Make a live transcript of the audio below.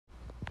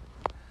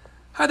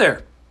Hi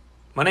there.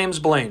 My name's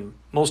Blaine.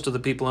 Most of the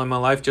people in my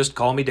life just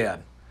call me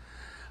Dad.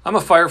 I'm a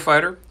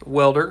firefighter,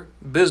 welder,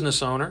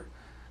 business owner,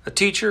 a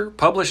teacher,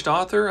 published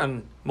author,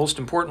 and most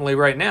importantly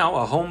right now,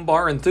 a home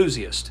bar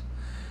enthusiast.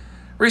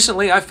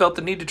 Recently, I felt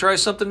the need to try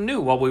something new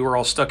while we were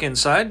all stuck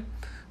inside.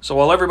 So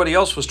while everybody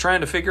else was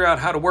trying to figure out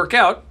how to work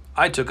out,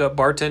 I took up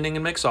bartending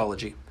and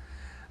mixology.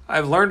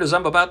 I've learned as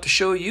I'm about to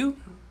show you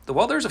that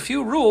while there's a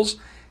few rules,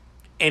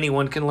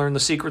 anyone can learn the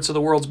secrets of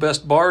the world's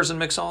best bars and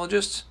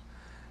mixologists.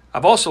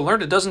 I've also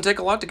learned it doesn't take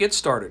a lot to get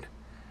started.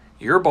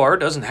 Your bar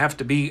doesn't have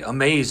to be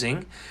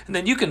amazing, and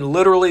then you can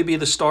literally be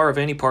the star of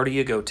any party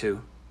you go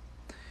to.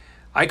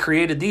 I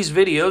created these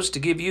videos to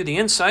give you the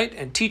insight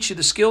and teach you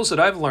the skills that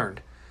I've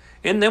learned.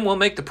 In them we'll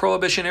make the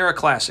Prohibition-era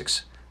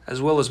classics,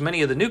 as well as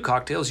many of the new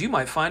cocktails you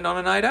might find on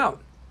a night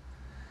out.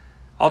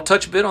 I'll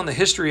touch a bit on the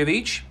history of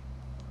each,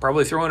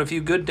 probably throw in a few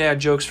good dad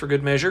jokes for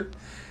good measure.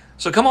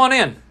 So come on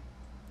in,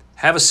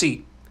 have a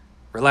seat,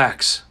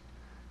 relax.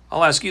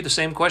 I'll ask you the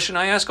same question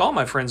I ask all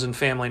my friends and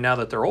family now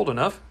that they're old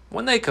enough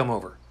when they come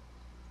over.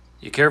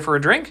 You care for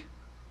a drink?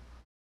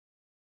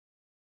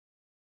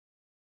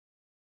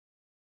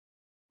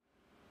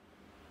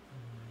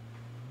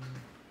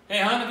 Hey,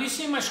 hon, have you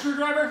seen my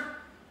screwdriver?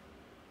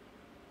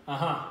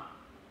 Uh-huh.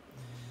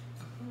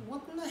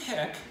 What in the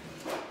heck?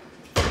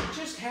 I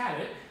just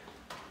had it.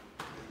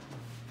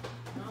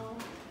 No.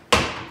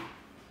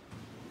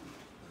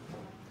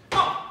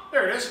 Oh,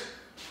 there it is.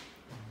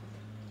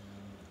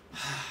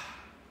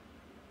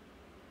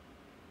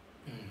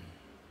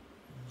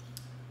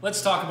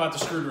 Let's talk about the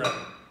screwdriver.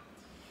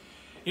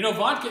 You know,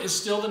 vodka is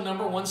still the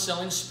 #1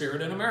 selling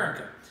spirit in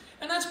America.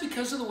 And that's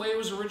because of the way it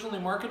was originally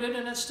marketed,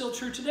 and it's still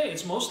true today.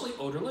 It's mostly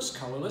odorless,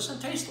 colorless, and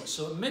tasteless,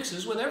 so it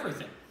mixes with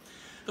everything.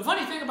 The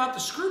funny thing about the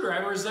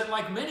screwdriver is that,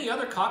 like many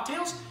other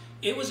cocktails,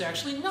 it was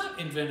actually not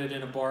invented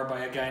in a bar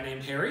by a guy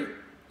named Harry.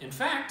 In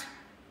fact,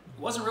 it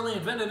wasn't really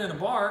invented in a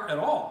bar at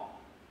all.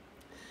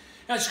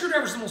 Now, the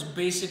screwdriver is the most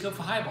basic of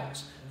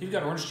highballs. You've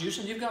got orange juice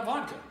and you've got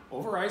vodka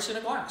over ice in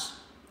a glass.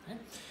 Okay?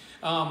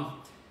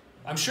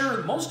 I'm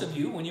sure most of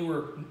you, when you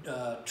were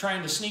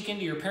trying to sneak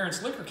into your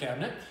parents' liquor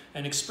cabinet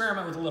and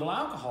experiment with a little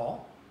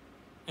alcohol,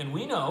 and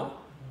we know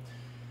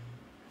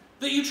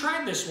that you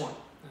tried this one.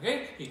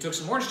 Okay? You took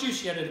some orange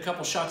juice, you added a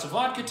couple shots of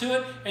vodka to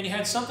it, and you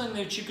had something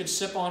that you could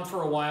sip on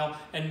for a while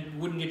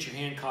and wouldn't get your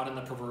hand caught in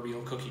the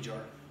proverbial cookie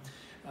jar.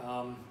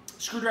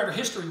 Screwdriver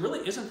history really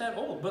isn't that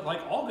old, but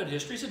like all good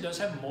histories, it does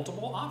have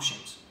multiple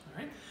options.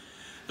 All right?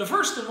 The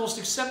first and most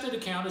accepted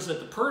account is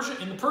that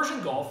in the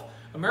Persian Gulf,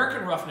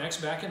 American roughnecks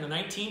back in the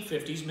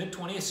 1950s,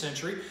 mid-20th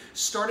century,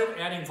 started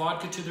adding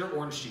vodka to their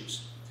orange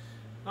juice.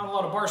 Not a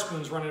lot of bar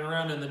spoons running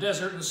around in the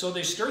desert, and so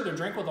they stirred their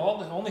drink with the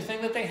only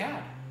thing that they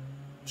had,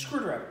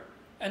 screwdriver,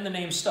 and the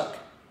name stuck.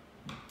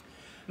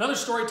 Another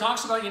story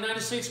talks about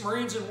United States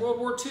Marines in World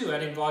War II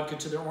adding vodka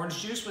to their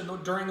orange juice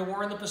during the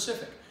war in the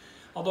Pacific.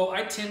 Although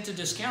I tend to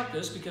discount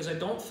this because I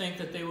don't think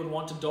that they would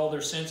want to dull their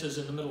senses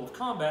in the middle of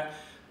combat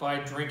by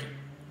drinking.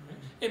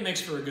 It makes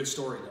for a good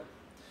story, though.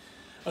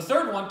 A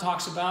third one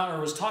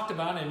was talked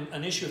about in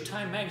an issue of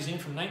Time magazine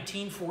from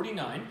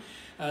 1949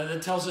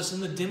 that tells us in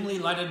the dimly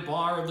lighted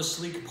bar of the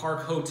sleek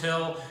Park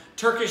Hotel,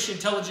 Turkish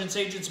intelligence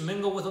agents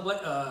mingle with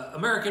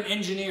American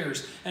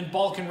engineers and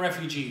Balkan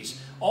refugees,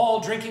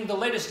 all drinking the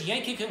latest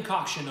Yankee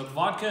concoction of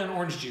vodka and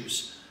orange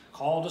juice,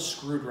 called a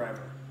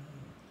screwdriver.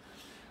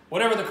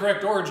 Whatever the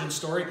correct origin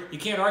story, you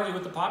can't argue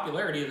with the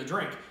popularity of the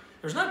drink.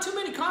 There's not too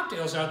many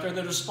cocktails out there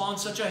that have spawned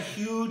such a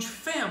huge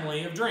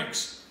family of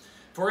drinks.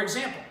 For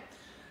example,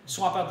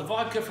 swap out the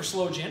vodka for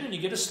sloe gin and you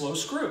get a slow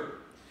screw.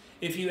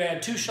 If you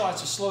add 2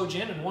 shots of sloe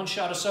gin and 1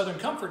 shot of Southern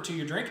Comfort to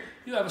your drink,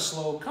 you have a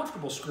slow,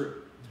 comfortable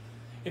screw.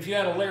 If you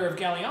add a layer of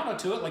Galliano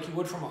to it like you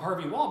would from a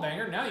Harvey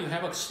Wallbanger, now you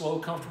have a slow,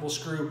 comfortable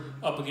screw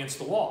up against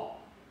the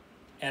wall.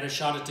 Add a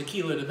shot of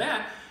tequila to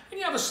that, and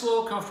you have a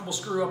slow, comfortable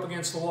screw up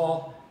against the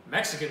wall,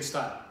 Mexican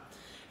style.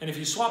 And if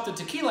you swap the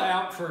tequila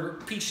out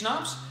for peach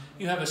schnapps,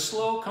 you have a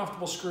slow,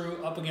 comfortable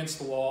screw up against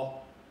the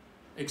wall,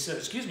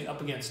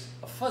 up against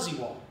a fuzzy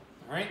wall.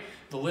 All right?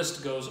 The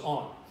list goes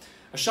on.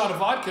 A shot of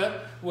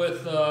vodka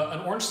with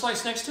an orange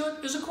slice next to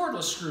it is a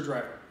cordless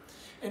screwdriver.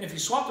 And if you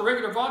swap the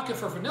regular vodka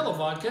for vanilla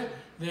vodka,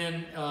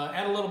 then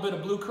add a little bit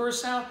of blue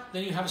curacao,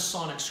 then you have a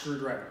sonic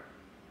screwdriver.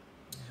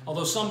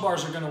 Although some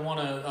bars are going to want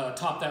to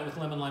top that with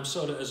lemon lime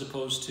soda as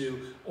opposed to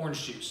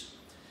orange juice.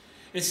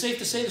 It's safe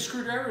to say the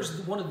screwdriver is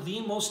one of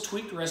the most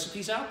tweaked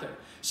recipes out there.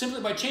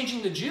 Simply by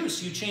changing the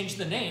juice, you change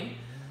the name.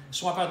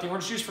 Swap out the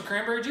orange juice for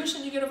cranberry juice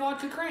and you get a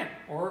vodka cran,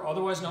 or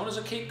otherwise known as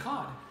a Cape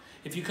Cod.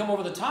 If you come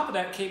over the top of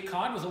that Cape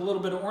Cod with a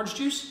little bit of orange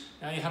juice,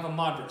 now you have a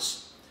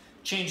Madras.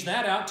 Change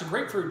that out to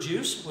grapefruit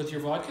juice with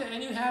your vodka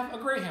and you have a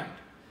Greyhound.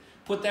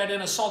 Put that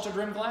in a salted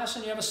rim glass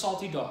and you have a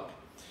salty dog.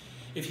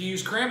 If you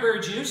use cranberry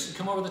juice and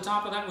come over the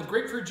top of that with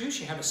grapefruit juice,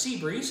 you have a Sea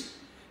Breeze.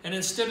 And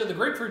instead of the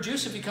grapefruit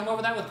juice, if you come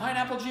over that with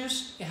pineapple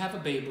juice, you have a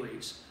Bay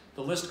Breeze.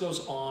 The list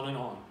goes on and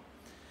on.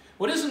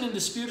 What isn't in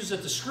dispute is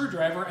that the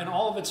screwdriver and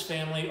all of its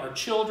family are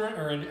children,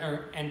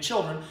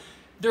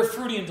 they're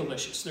fruity and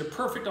delicious. They're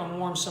perfect on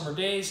warm summer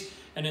days,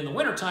 and in the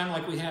wintertime,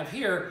 like we have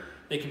here,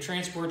 they can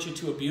transport you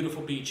to a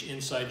beautiful beach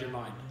inside your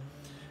mind.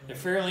 They're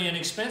fairly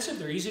inexpensive,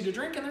 they're easy to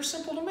drink, and they're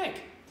simple to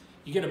make.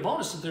 You get a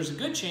bonus that there's a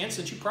good chance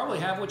that you probably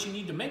have what you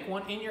need to make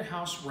one in your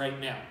house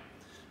right now.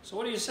 So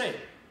what do you say?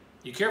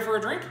 You care for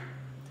a drink?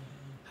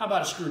 How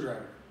about a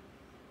screwdriver?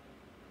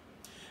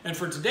 And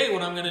for today,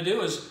 what I'm going to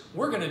do is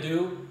we're going to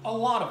do a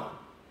lot of them,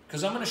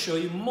 because I'm going to show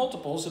you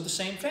multiples of the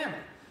same family.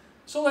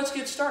 So let's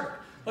get started.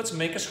 Let's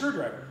make a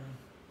screwdriver.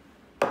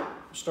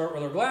 Start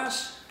with our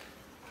glass.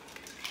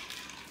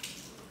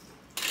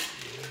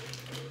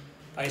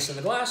 Ice in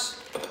the glass.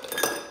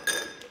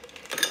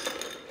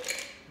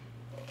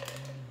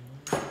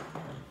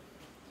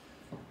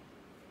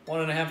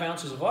 One and a half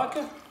ounces of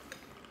vodka.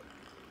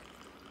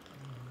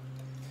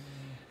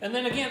 And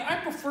then again, I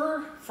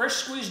prefer fresh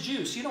squeezed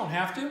juice. You don't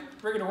have to.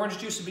 Regular orange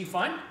juice would be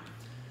fine.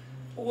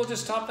 But we'll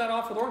just top that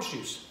off with orange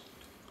juice.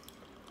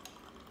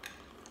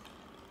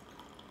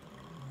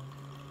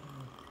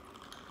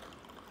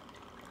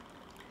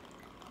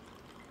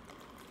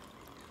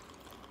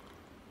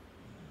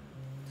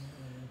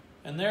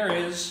 And there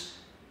is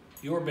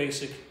your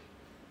basic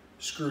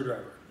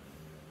screwdriver.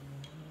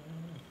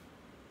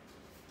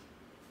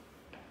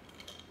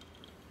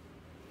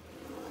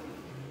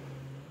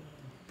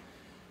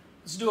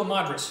 Let's do a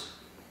Madras.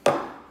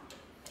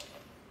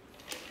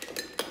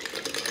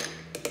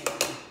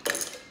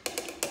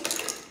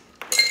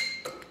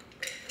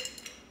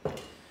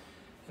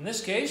 In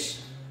this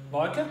case,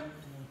 vodka.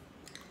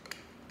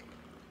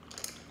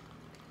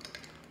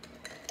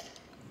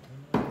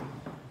 And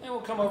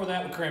we'll come over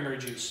that with cranberry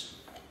juice.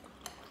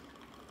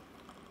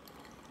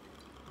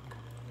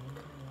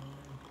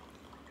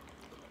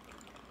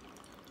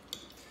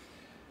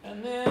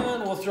 And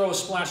then we'll throw a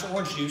splash of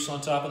orange juice on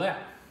top of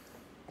that.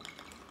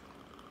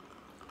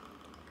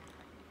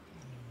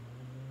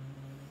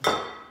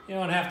 You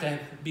don't have to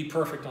be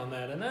perfect on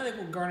that. And I think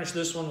we'll garnish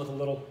this one with a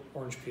little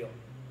orange peel.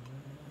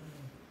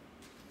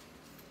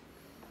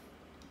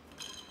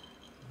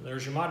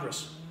 There's your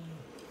Madras.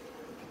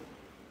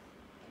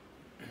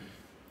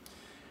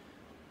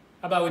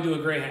 How about we do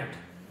a Greyhound?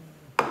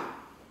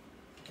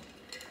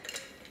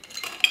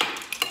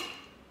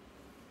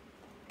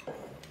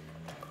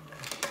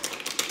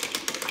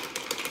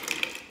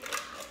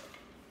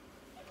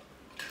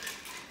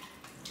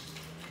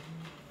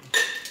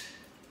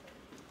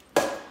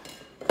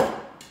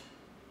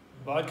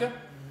 Vodka.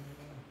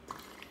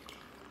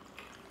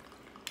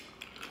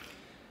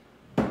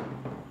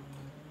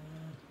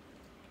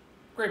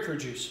 Grapefruit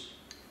juice.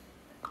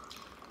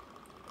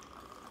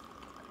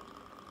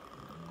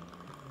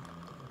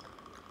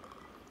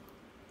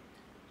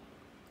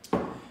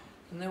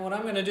 And then what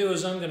I'm going to do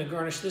is I'm going to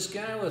garnish this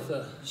guy with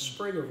a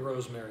sprig of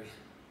rosemary.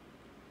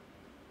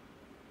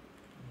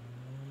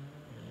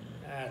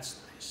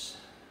 That's nice.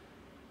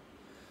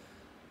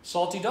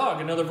 Salty Dog,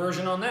 another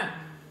version on that.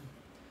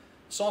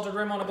 Salted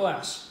rim on a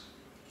glass.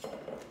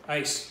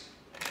 Ice.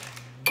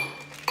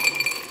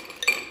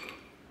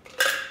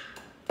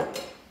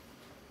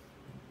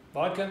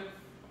 Vodka.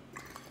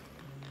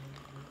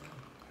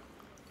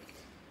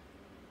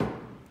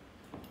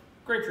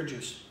 Grapefruit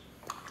juice.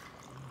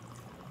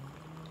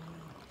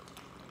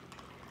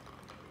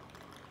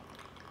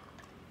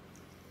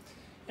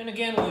 And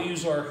again, we'll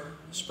use our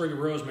sprig of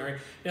rosemary.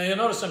 Now you'll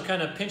notice I'm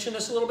kind of pinching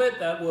this a little bit.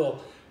 That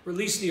will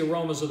release the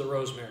aromas of the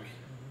rosemary.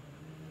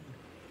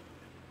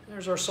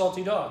 There's our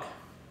Salty Dog.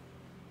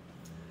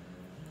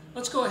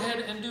 Let's go ahead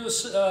and do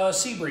a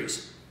Sea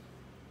Breeze.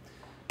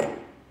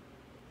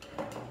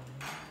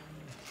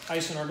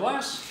 Ice in our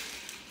glass.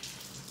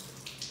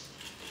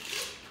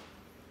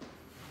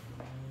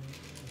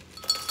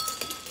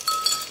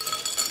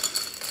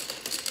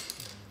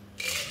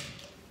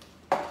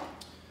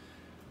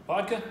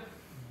 Vodka.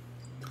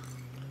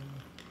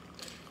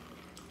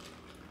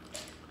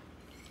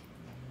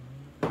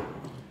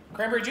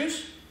 Cranberry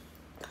juice.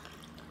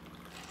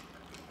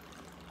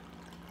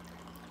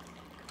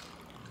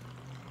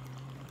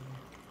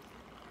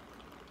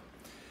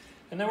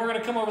 And then we're going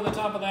to come over the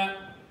top of that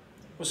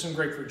with some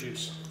grapefruit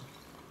juice.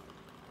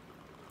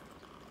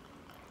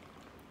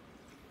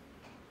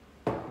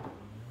 And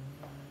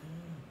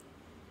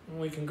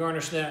we can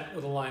garnish that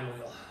with a lime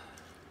wheel.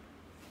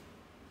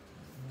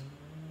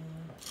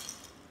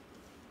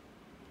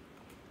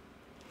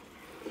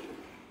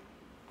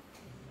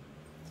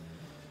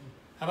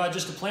 How about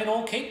just a plain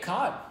old Cape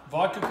Cod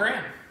vodka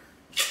cran?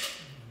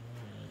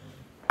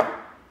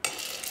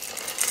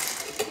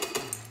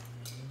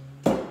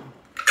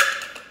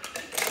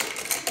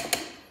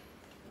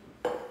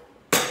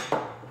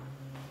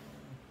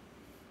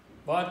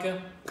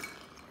 Vodka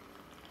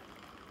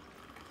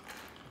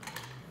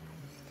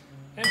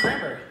and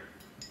cranberry.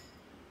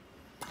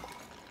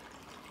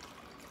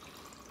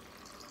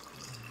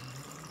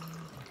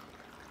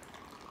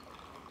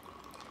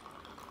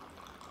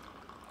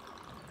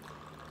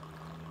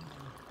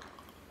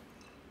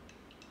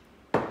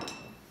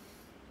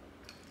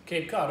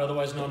 Cape Cod,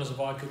 otherwise known as a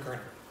vodka cran.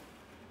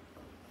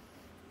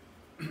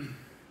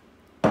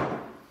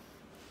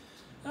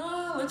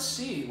 Let's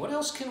see, what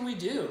else can we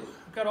do?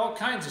 I've got all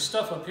kinds of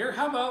stuff up here.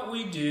 How about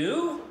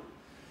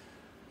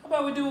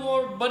about we do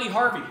old Buddy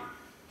Harvey?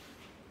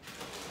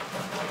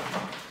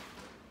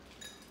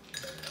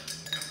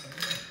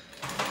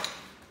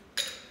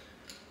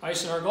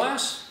 Ice in our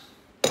glass,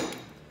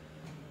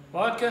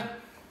 vodka,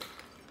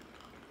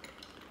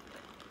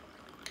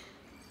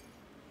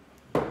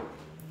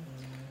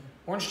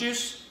 orange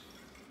juice,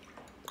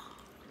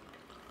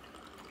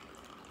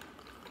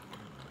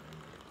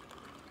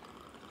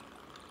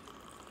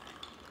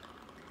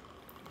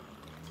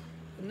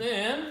 and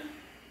then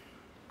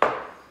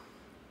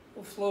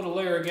we'll float a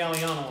layer of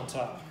Galliano on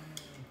top.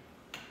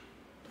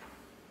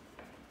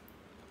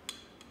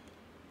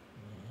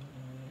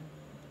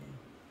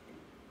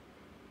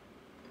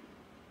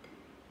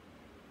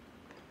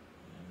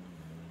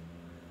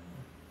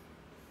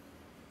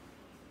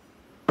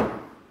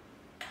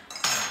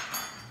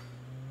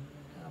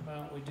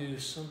 We do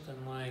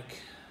something like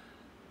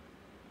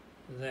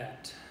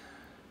that.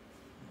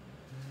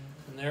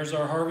 And there's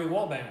our Harvey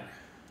wall banger.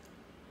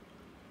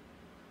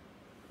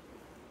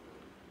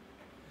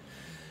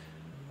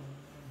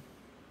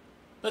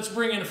 Let's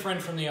bring in a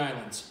friend from the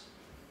islands.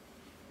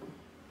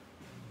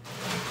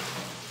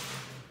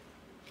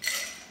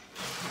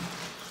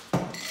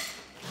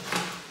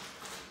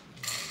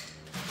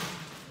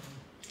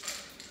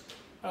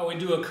 Oh, we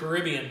do a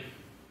Caribbean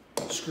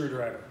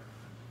screwdriver.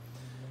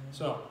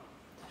 So,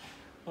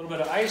 a little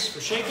bit of ice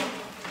for shaking.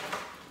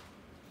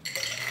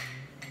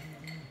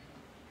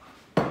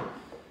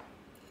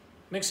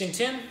 Mixing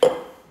tin.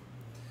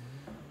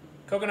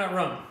 Coconut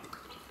rum.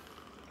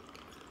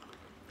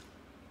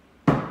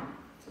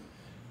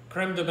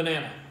 Creme de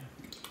banana.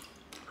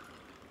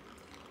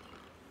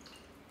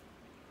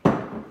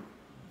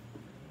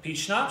 Peach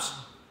schnapps.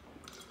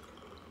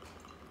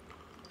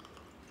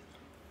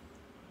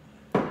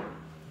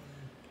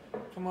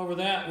 Come over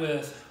that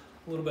with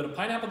a little bit of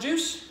pineapple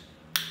juice.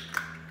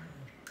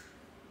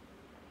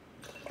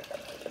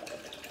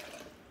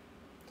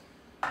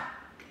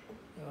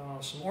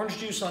 Some orange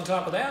juice on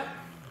top of that.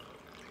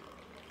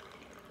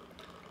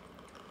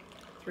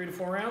 3 to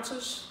 4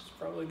 ounces. It's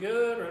probably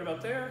good, right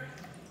about there.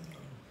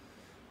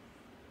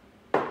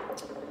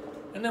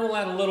 And then we'll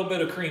add a little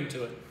bit of cream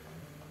to it.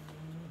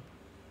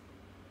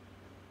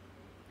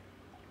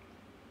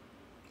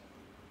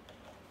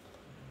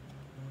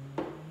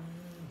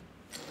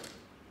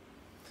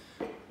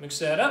 Mix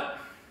that up.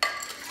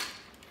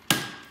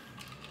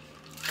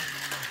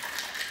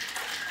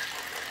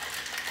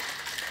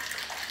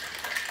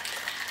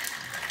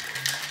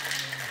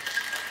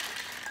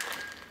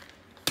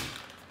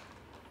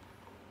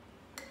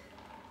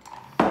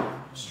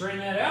 Strain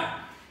that out.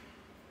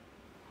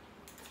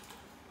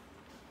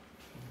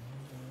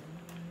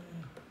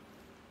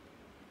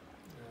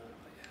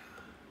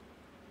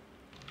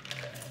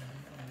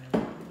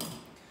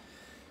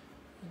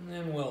 And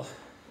then we'll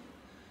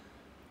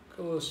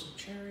go with some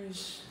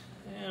cherries,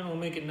 and we'll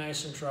make it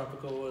nice and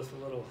tropical with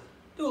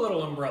do a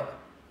little umbrella.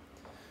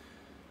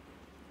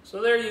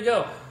 So there you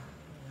go.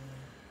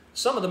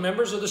 Some of the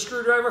members of the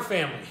Screwdriver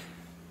family.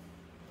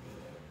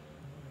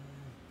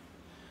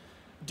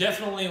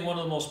 Definitely one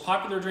of the most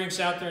popular drinks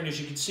out there, and as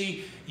you can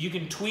see, you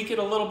can tweak it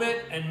a little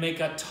bit and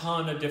make a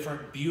ton of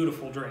different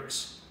beautiful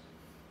drinks.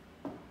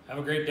 Have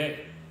a great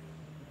day.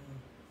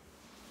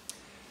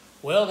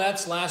 Well,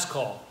 that's last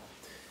call.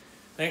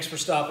 Thanks for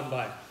stopping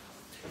by.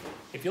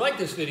 If you like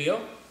this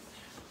video,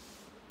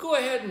 go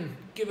ahead and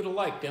give it a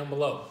like down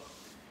below.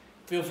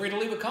 Feel free to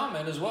leave a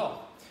comment as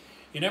well.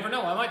 You never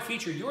know, I might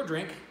feature your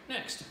drink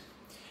next.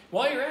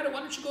 While you're at it, why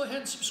don't you go ahead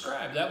and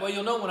subscribe? That way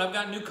you'll know when I've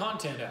got new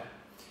content out.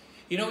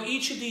 You know,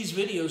 each of these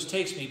videos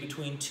takes me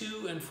between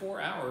 2 and 4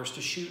 hours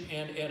to shoot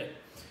and edit.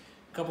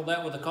 Couple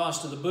that with the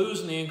cost of the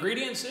booze and the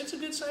ingredients, it's a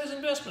good size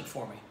investment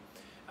for me.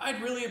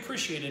 I'd really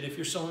appreciate it if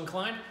you're so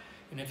inclined,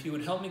 and if you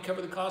would help me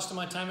cover the cost of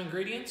my time and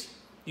ingredients,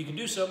 you can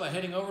do so by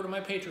heading over to my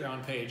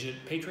Patreon page at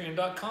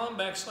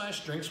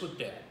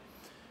patreon.com/drinkswithdad.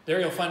 There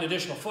you'll find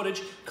additional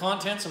footage,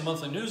 contents, a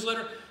monthly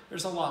newsletter.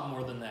 There's a lot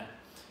more than that.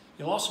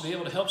 You'll also be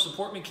able to help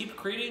support me keep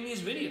creating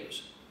these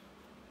videos.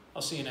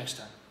 I'll see you next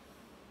time.